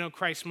came to know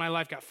Christ, my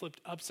life got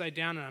flipped upside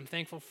down, and I'm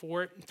thankful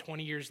for it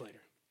 20 years later.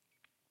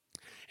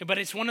 But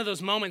it's one of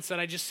those moments that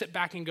I just sit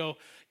back and go,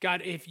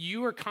 God, if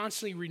you are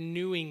constantly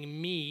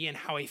renewing me and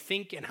how I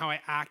think and how I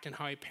act and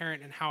how I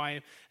parent and how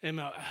I am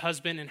a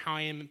husband and how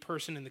I am a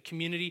person in the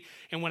community,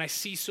 and when I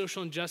see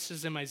social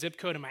injustice in my zip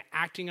code, am I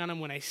acting on them?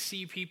 When I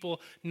see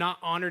people not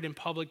honored in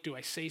public, do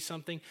I say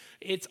something?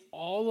 It's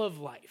all of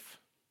life.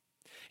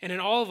 And in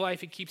all of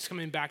life, it keeps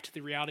coming back to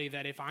the reality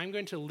that if I'm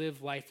going to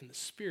live life in the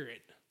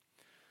Spirit,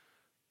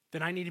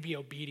 then I need to be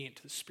obedient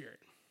to the Spirit.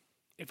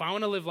 If I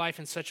want to live life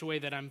in such a way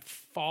that I'm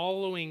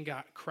following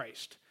God,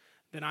 Christ,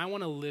 then I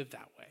want to live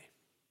that way.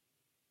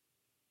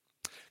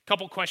 A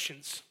couple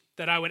questions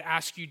that I would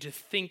ask you to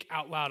think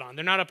out loud on.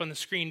 They're not up on the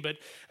screen, but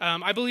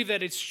I believe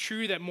that it's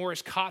true that more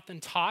is caught than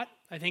taught.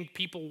 I think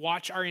people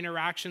watch our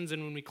interactions,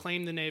 and when we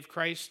claim the name of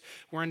Christ,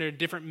 we're under a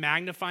different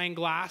magnifying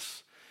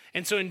glass.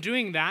 And so in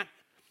doing that,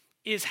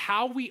 is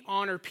how we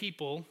honor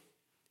people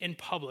in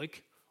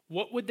public,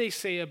 what would they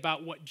say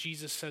about what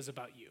Jesus says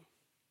about you?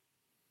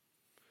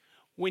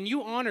 When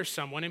you honor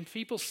someone and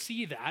people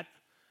see that,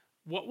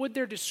 what would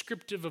their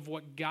descriptive of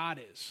what God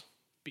is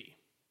be?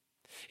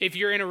 If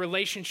you're in a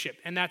relationship,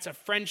 and that's a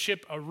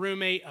friendship, a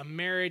roommate, a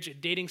marriage, a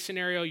dating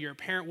scenario, you're a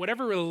parent,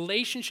 whatever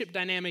relationship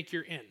dynamic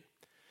you're in,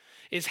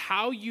 is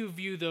how you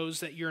view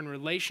those that you're in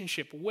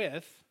relationship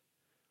with,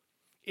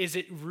 is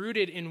it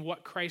rooted in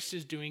what Christ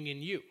is doing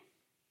in you?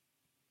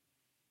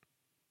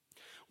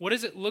 What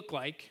does it look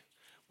like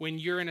when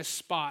you're in a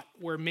spot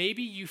where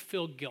maybe you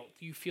feel guilt,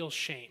 you feel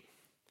shame,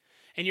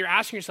 and you're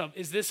asking yourself,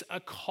 is this a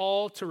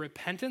call to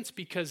repentance?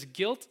 Because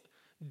guilt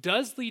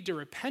does lead to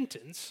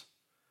repentance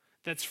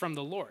that's from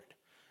the Lord.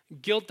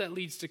 Guilt that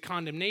leads to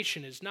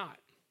condemnation is not.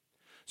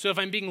 So if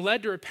I'm being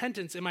led to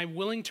repentance, am I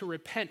willing to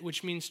repent,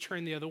 which means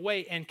turn the other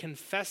way and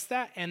confess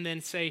that and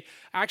then say,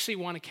 I actually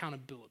want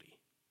accountability.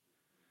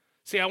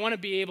 See, I want to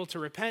be able to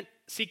repent,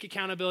 seek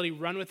accountability,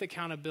 run with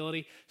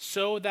accountability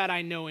so that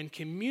I know in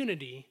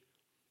community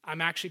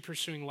I'm actually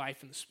pursuing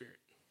life in the Spirit.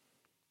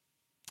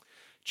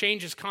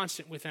 Change is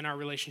constant within our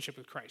relationship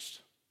with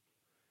Christ.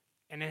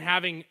 And in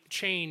having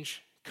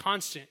change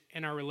constant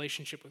in our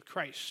relationship with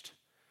Christ,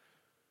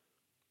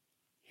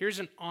 here's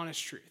an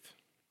honest truth.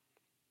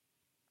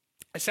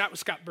 I sat with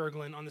Scott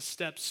Berglund on the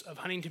steps of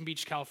Huntington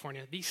Beach,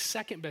 California, the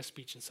second best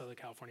beach in Southern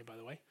California, by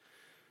the way.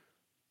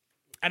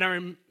 And our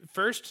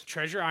first,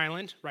 Treasure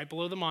Island, right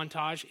below the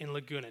Montage in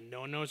Laguna.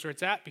 No one knows where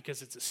it's at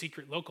because it's a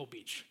secret local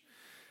beach.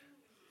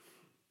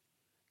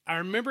 I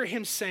remember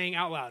him saying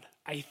out loud,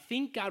 I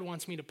think God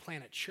wants me to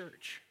plant a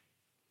church.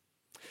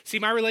 See,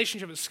 my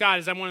relationship with Scott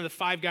is I'm one of the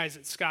 5 guys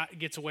that Scott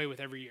gets away with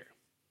every year.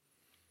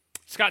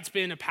 Scott's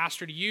been a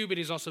pastor to you, but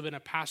he's also been a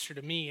pastor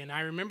to me. And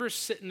I remember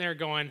sitting there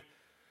going,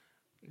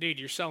 dude,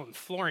 you're selling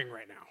flooring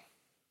right now.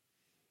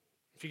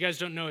 If you guys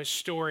don't know his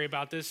story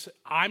about this,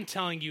 I'm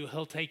telling you,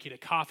 he'll take you to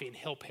coffee and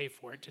he'll pay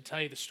for it to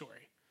tell you the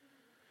story.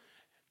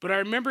 But I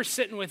remember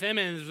sitting with him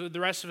and the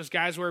rest of us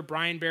guys were,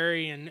 Brian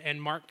Barry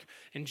and Mark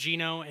and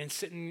Gino, and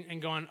sitting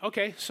and going,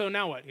 okay, so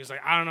now what? He was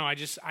like, I don't know,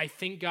 I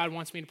think God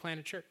wants me to plant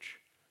a church.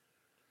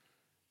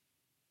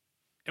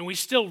 And we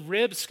still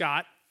rib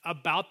Scott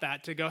about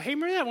that to go, hey,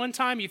 remember that one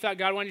time you thought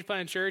God wanted you to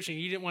plant a church and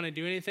you didn't want to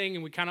do anything,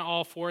 and we kind of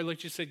all 4 looked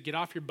at you and said, get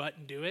off your butt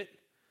and do it?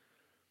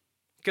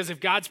 Because if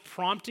God's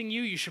prompting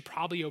you, you should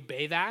probably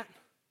obey that.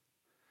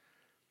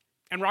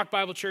 And Rock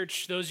Bible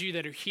Church, those of you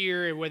that are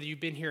here, whether you've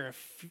been here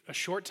a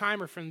short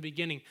time or from the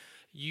beginning,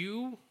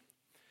 you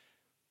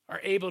are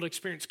able to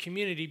experience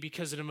community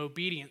because of an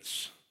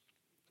obedience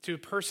to a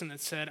person that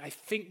said, I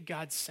think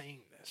God's saying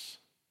this.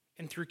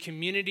 And through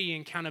community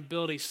and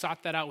accountability,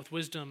 sought that out with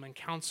wisdom and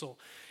counsel.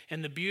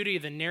 And the beauty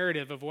of the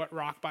narrative of what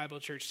Rock Bible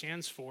Church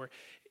stands for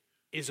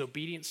is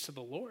obedience to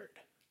the Lord.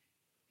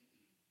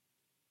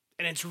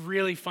 And it's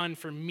really fun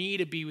for me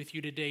to be with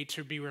you today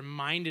to be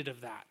reminded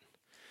of that.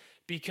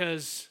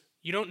 Because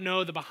you don't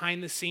know the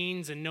behind the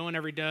scenes, and no one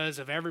ever does,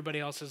 of everybody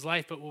else's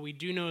life. But what we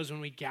do know is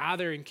when we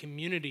gather in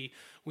community,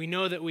 we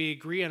know that we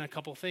agree on a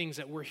couple things,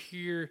 that we're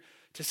here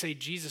to say,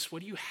 Jesus,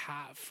 what do you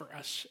have for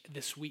us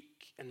this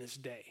week and this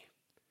day?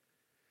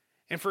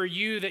 And for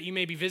you that you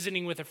may be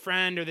visiting with a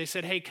friend, or they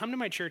said, hey, come to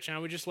my church, and I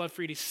would just love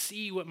for you to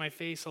see what my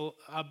faith's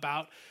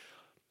about.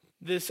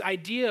 This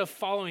idea of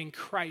following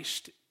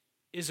Christ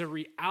is a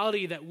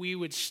reality that we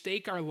would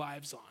stake our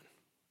lives on.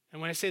 And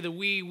when I say the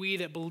we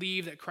that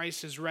believe that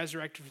Christ is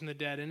resurrected from the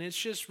dead, and it's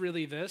just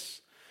really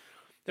this,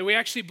 that we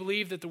actually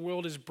believe that the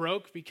world is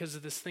broke because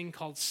of this thing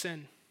called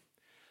sin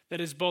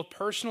that is both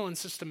personal and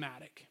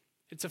systematic.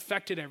 It's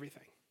affected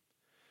everything.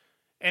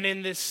 And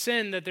in this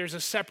sin, that there's a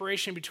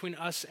separation between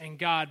us and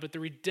God, but the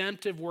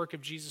redemptive work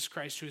of Jesus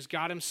Christ, who is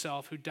God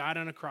himself, who died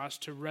on a cross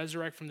to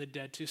resurrect from the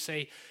dead, to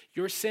say,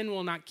 your sin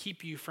will not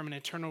keep you from an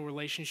eternal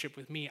relationship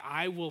with me.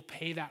 I will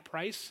pay that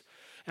price,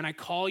 and I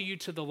call you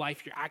to the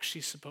life you're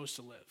actually supposed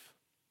to live.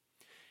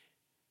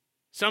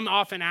 Some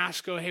often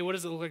ask, hey, what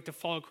does it look like to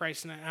follow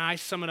Christ? And I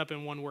sum it up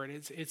in one word.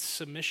 It's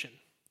submission.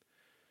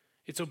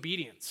 It's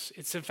obedience.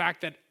 It's the fact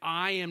that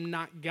I am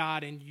not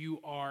God and you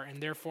are,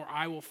 and therefore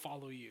I will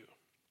follow you.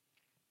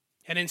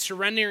 And in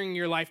surrendering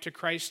your life to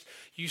Christ,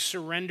 you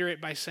surrender it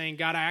by saying,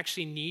 God, I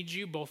actually need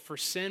you both for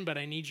sin, but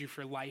I need you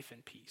for life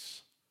and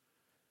peace.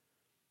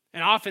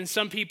 And often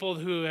some people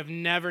who have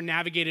never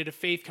navigated a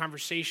faith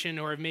conversation,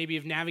 or maybe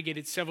have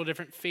navigated several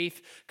different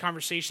faith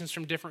conversations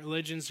from different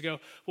religions, go,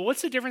 well,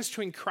 what's the difference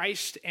between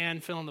Christ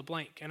and fill in the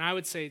blank? And I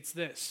would say it's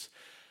this.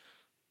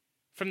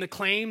 From the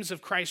claims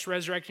of Christ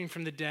resurrecting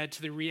from the dead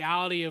to the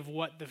reality of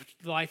what the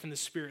life in the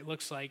Spirit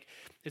looks like,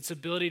 its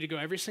ability to go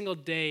every single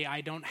day, I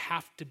don't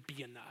have to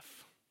be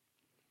enough.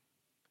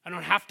 I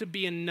don't have to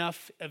be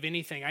enough of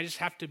anything. I just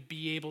have to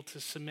be able to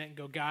submit and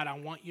go, God, I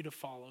want you to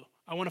follow.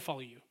 I want to follow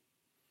you.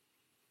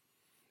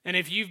 And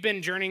if you've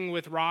been journeying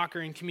with Rock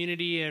or in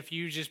community, if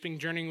you've just been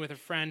journeying with a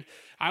friend,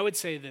 I would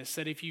say this,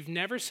 that if you've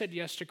never said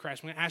yes to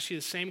Christ, I'm going to ask you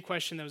the same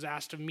question that was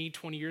asked of me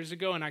 20 years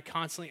ago, and I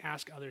constantly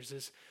ask others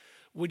is,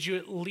 would you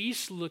at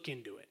least look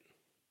into it?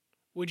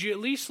 Would you at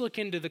least look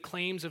into the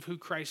claims of who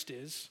Christ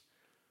is?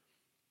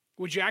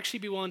 would you actually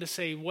be willing to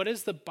say, what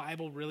does the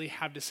Bible really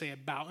have to say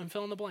about, and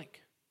fill in the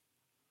blank?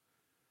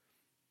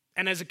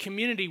 And as a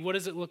community, what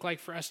does it look like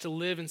for us to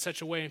live in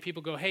such a way and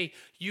people go, hey,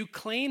 you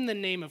claim the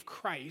name of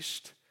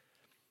Christ,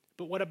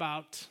 but what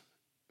about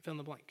fill in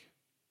the blank?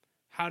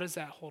 How does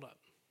that hold up?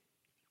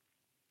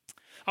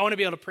 I want to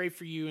be able to pray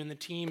for you, and the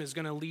team is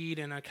going to lead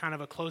in a kind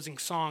of a closing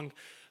song.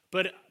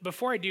 But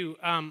before I do,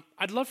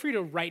 I'd love for you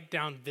to write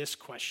down this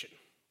question.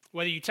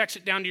 Whether you text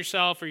it down to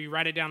yourself or you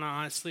write it down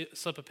on a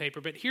slip of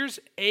paper. But here's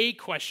a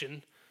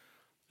question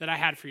that I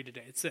had for you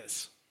today. It's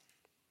this.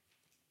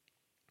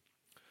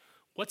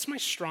 What's my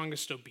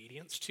strongest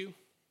obedience to?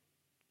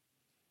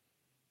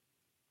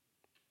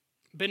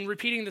 Been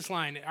repeating this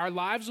line. Our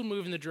lives will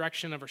move in the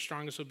direction of our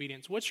strongest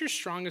obedience. What's your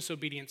strongest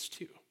obedience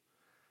to?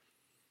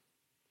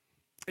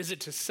 Is it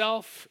to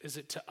self? Is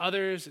it to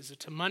others? Is it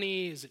to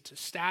money? Is it to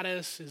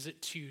status? Is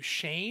it to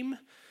shame?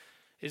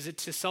 Is it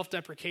to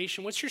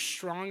self-deprecation? What's your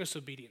strongest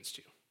obedience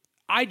to?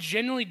 I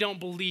genuinely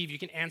don't believe you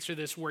can answer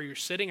this where you're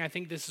sitting. I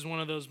think this is one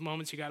of those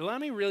moments you got, let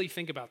me really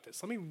think about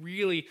this. Let me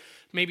really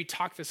maybe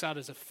talk this out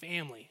as a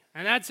family.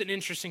 And that's an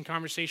interesting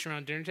conversation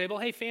around dinner table.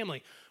 Hey,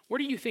 family, where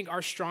do you think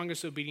our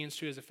strongest obedience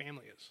to as a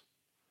family is?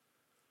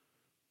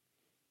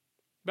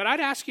 But I'd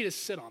ask you to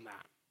sit on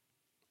that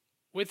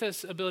with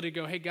this ability to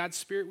go, hey, God's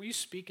Spirit, will you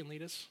speak and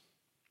lead us?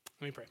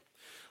 Let me pray.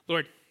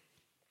 Lord,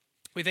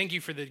 we thank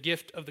you for the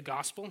gift of the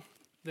gospel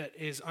that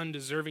is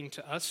undeserving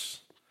to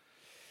us,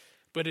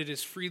 but it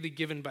is freely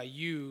given by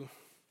you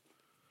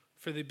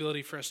for the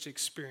ability for us to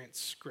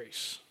experience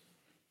grace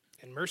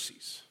and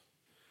mercies.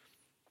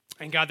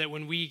 And God, that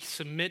when we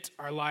submit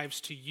our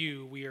lives to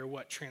you, we are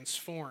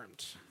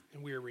transformed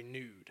and we are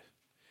renewed.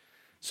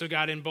 So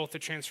God, in both the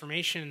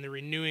transformation and the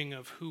renewing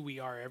of who we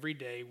are every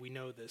day, we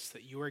know this,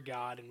 that you are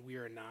God and we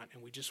are not,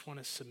 and we just want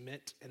to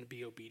submit and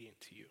be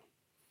obedient to you.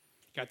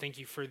 God, thank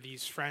you for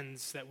these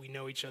friends that we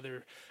know each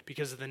other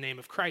because of the name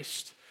of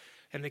Christ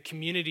and the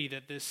community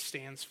that this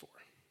stands for.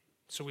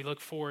 So we look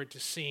forward to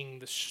seeing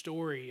the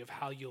story of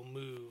how you'll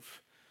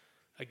move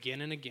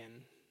again and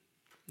again,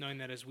 knowing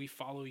that as we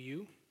follow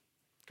you,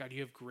 God, you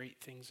have great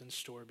things in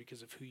store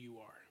because of who you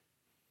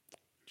are.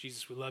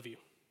 Jesus, we love you,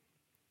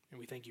 and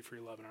we thank you for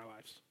your love in our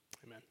lives.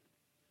 Amen.